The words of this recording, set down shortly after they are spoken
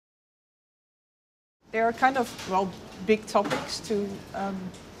They are kind of, well, big topics to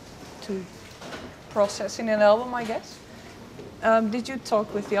process in an album, I guess. Did you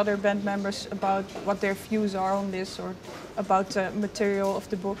talk with the other band members about what their views are on this, or about the material of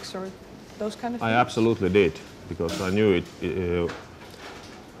the books, or those kind of things? I absolutely did, because I knew the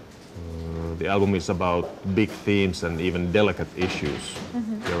album is about big themes and even delicate issues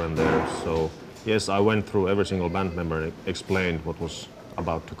here and there. So yes, I went through every single band member and explained what was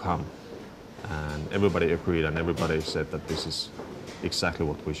about to come. And everybody agreed, and everybody said that this is exactly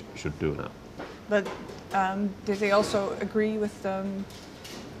what we should do now. But did they also agree with,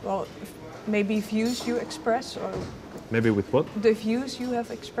 well, maybe views you express, or Maybe with what? the views you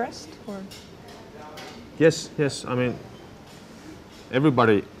have expressed, or? Yes. I mean,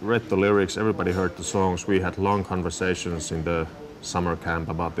 everybody read the lyrics, everybody heard the songs. We had long conversations in the summer camp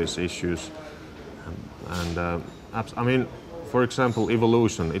about these issues. I mean, for example,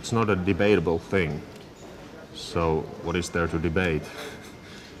 evolution, it's not a debatable thing. So what is there to debate?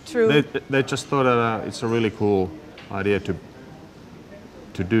 True. They just thought that it's a really cool idea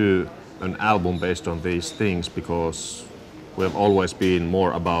to do an album based on these things, because we have always been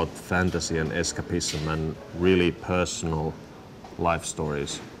more about fantasy and escapism and really personal life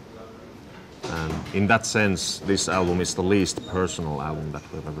stories. And in that sense, this album is the least personal album that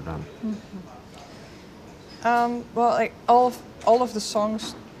we've ever done. Well, like all of the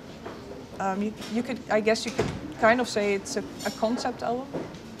songs, you could, I guess you could kind of say it's a concept album.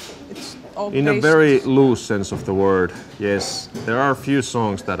 It's all In a based- very loose sense of the word, yes. There are a few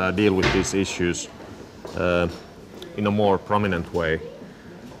songs that deal with these issues in a more prominent way.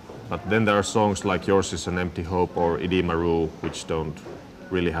 But then there are songs like Yours is an Empty Hope or Idi Maru, which don't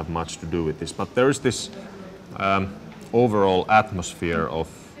really have much to do with this. But there is this overall atmosphere of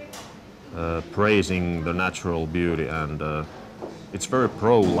praising the natural beauty, and it's very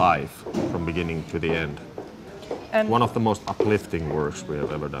pro-life from beginning to the end. And One of the most uplifting works we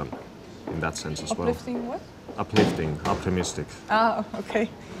have ever done, in that sense as uplifting what? well. Uplifting, optimistic. Ah, okay.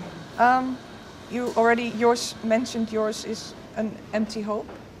 You already mentioned Yours is an Empty Hope.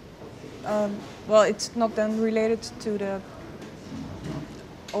 Well, it's not then related to the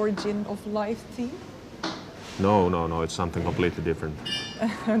origin of life theme. No, it's something completely different.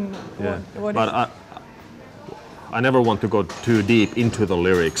 And Yeah. what But is- I never want to go too deep into the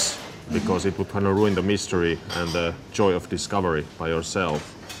lyrics, because it would kind of ruin the mystery and the joy of discovery by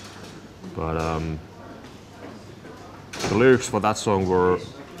yourself. But the lyrics for that song were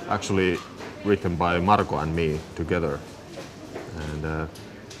actually written by Marko and me together. And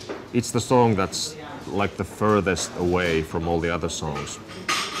it's the song that's like the furthest away from all the other songs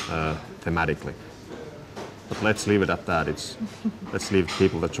thematically. But let's leave it at that. Let's leave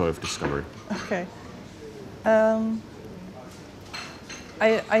people the joy of discovery. Okay.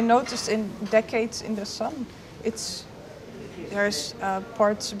 I noticed in Decades in the Sun, there's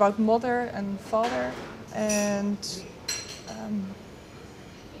parts about mother and father, and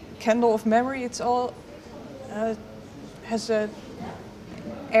Candle of Memory. It's all has a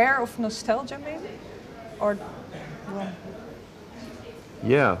air of nostalgia, maybe, or well,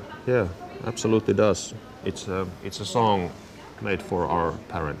 Yeah, absolutely does. It's a song made for our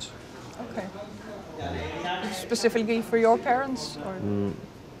parents. okay. Specifically for your parents, or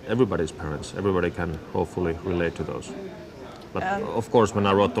Everybody's parents. Everybody can hopefully relate to those. But of course, when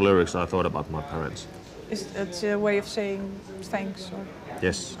I wrote the lyrics, I thought about my parents. is it a way of saying thanks? Or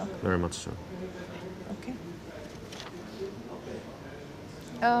Yes, very much so. okay.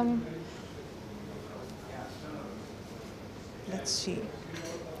 Let's see.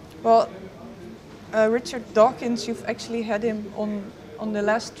 Well, Richard Dawkins, you've actually had him on the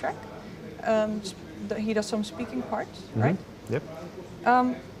last track. He does some speaking parts, right? Yep.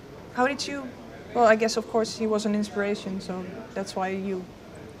 How did you? Well, I guess of course he was an inspiration, so that's why you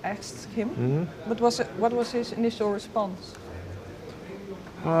asked him. But what was his initial response?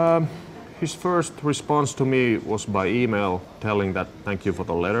 His first response to me was by email, telling that thank you for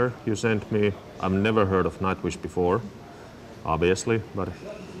the letter you sent me. I've never heard of Nightwish before, obviously, but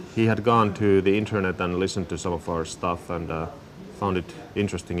he had gone to the internet and listened to some of our stuff, and found it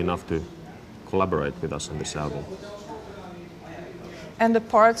interesting enough to collaborate with us on this album. And the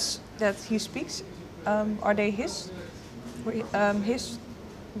parts that he speaks, are they his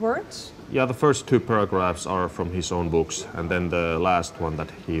words? Yeah, the first two paragraphs are from his own books, and then the last one that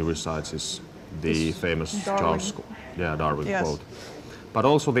he recites is the This famous Darwin. Darwin Yes. quote. But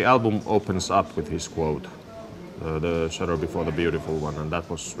also the album opens up with his quote, "The shadow before the beautiful one," and that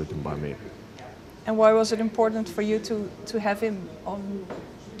was written by me. And why was it important for you to have him on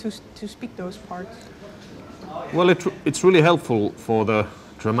to speak those parts? Well, it's really helpful for the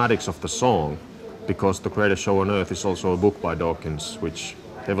dramatics of the song, because The Greatest Show on Earth is also a book by Dawkins, which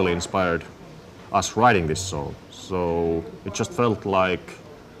heavily inspired us writing this song. So it just felt like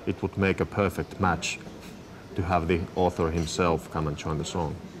it would make a perfect match to have the author himself come and join the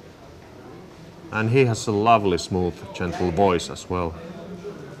song. And he has a lovely, smooth, gentle voice as well,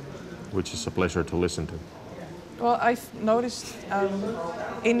 which is a pleasure to listen to. Well, I've noticed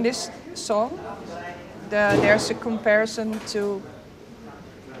in this song there's a comparison to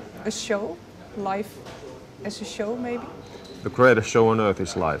a show, life as a show maybe. The Greatest Show on Earth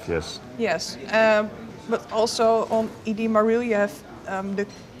is life, yes. Yes, but also on E.D. Maril you have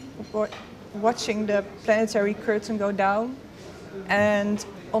watching the planetary curtain go down, and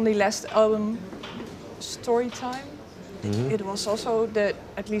on the last album, Storytime, it was also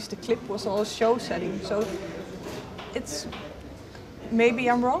at least the clip was all show setting. So it's, maybe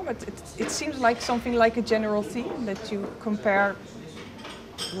I'm wrong, but it seems like something like a general theme that you compare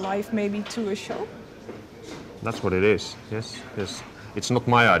life maybe to a show. That's what it is, yes, yes. It's not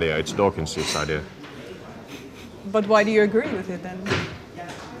my idea, it's Dawkins' idea. But why do you agree with it then?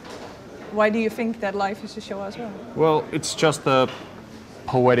 Why do you think that life is a show as well? Well, it's just a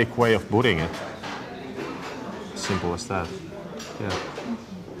poetic way of putting it. Simple as that, yeah.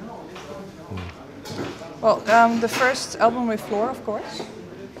 Well, the first album with Floor, of course,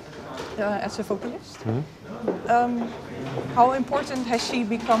 as a vocalist. How important has she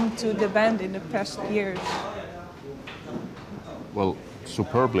become to the band in the past years? Well,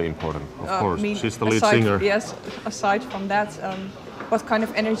 superbly important, of course. She's the lead aside, singer. Yes, aside from that, what kind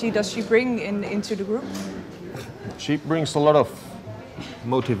of energy does she bring into the group? She brings a lot of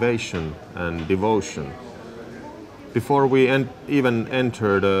motivation and devotion. Before we even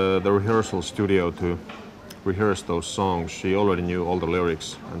entered the rehearsal studio to rehearse those songs, she already knew all the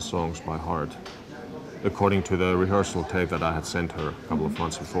lyrics and songs by heart, according to the rehearsal tape that I had sent her a couple of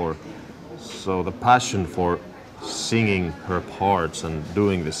months before. So the passion for singing her parts and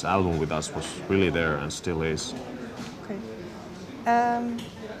doing this album with us was really there and still is. Okay.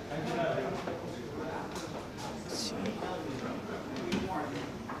 Let's see.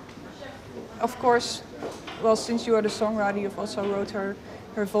 Of course, well, since you are the songwriter, you've also wrote her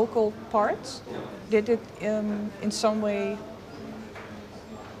vocal parts. Did it in some way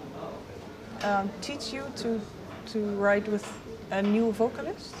teach you to write with a new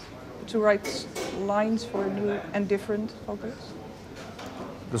vocalist? To write lines for a new and different vocalists?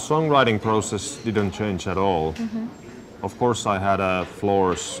 The songwriting process didn't change at all. Of course, I had a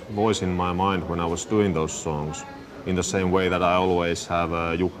Floor's voice in my mind when I was doing those songs, in the same way that I always have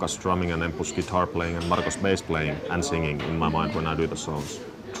Jukka's drumming and Emppu's guitar playing and Marco's bass playing and singing in my mind when I do the songs.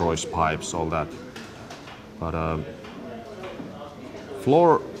 Troy's pipes, all that. But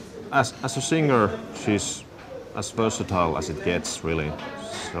Floor, as a singer, she's as versatile as it gets, really.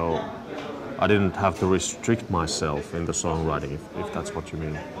 So I didn't have to restrict myself in the songwriting, if that's what you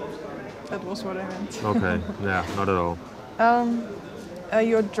mean. That was what I meant. Okay, yeah, not at all.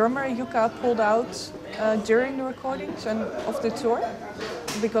 Your drummer Jukka pulled out during the recordings and of the tour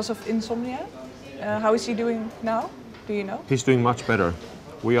because of insomnia. How is he doing now? Do you know? He's doing much better.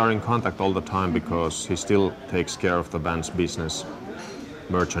 We are in contact all the time because he still takes care of the band's business,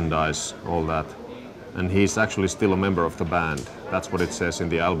 merchandise, all that. And he's actually still a member of the band. That's what it says in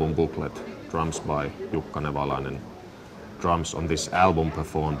the album booklet. Drums by Jukka Nevalainen. Drums on this album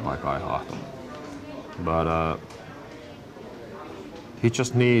performed by Kai Hahto. But he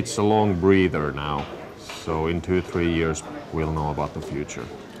just needs a long breather now. So in 2-3 years we'll know about the future.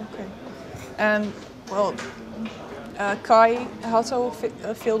 Okay. And well, Kai Hahto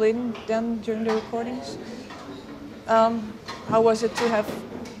filled in then during the recordings. How was it to have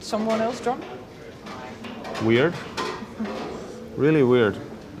someone else drum? Weird. Really weird.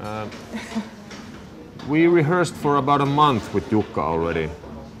 We rehearsed for about a month with Jukka already.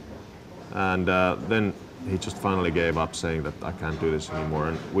 And then he just finally gave up, saying that I can't do this anymore.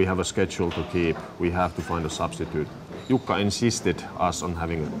 And we have a schedule to keep. We have to find a substitute. Jukka insisted us on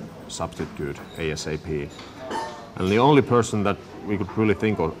having a substitute ASAP. And the only person that we could really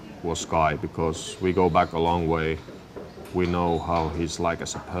think of was Kai, because we go back a long way. We know how he's like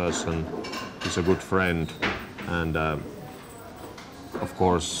as a person. He's a good friend, and of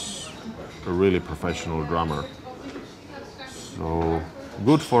course, a really professional drummer. So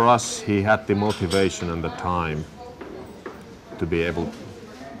good for us, he had the motivation and the time to be able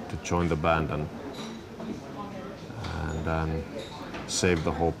to join the band and save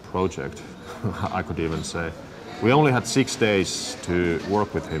the whole project, I could even say. We only had 6 days to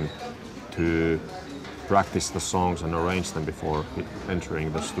work with him to practice the songs and arrange them before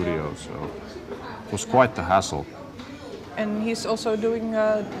entering the studio, so it was quite the hassle. And he's also doing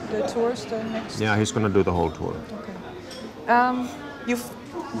the tours the next. Yeah, he's gonna do the whole tour. Okay. You've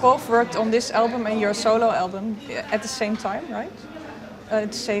both worked on this album and your solo album at the same time, right?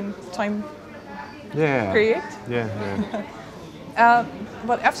 At the same time period. Yeah, yeah.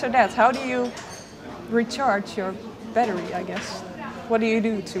 But after that, how do you recharge your battery, I guess? What do you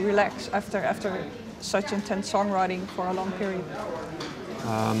do to relax after such intense songwriting for a long period?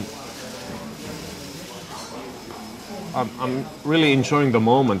 I'm really enjoying the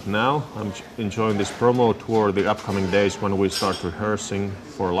moment now. I'm enjoying this promo tour, the upcoming days when we start rehearsing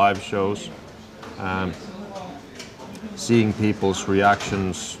for live shows. Seeing people's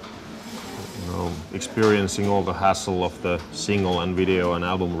reactions, you know, experiencing all the hassle of the single and video and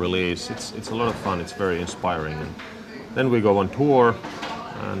album release. It's a lot of fun. It's very inspiring. And then we go on tour,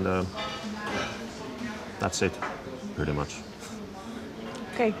 and that's it, pretty much.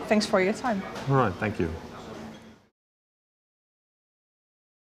 Okay, thanks for your time. All right, thank you.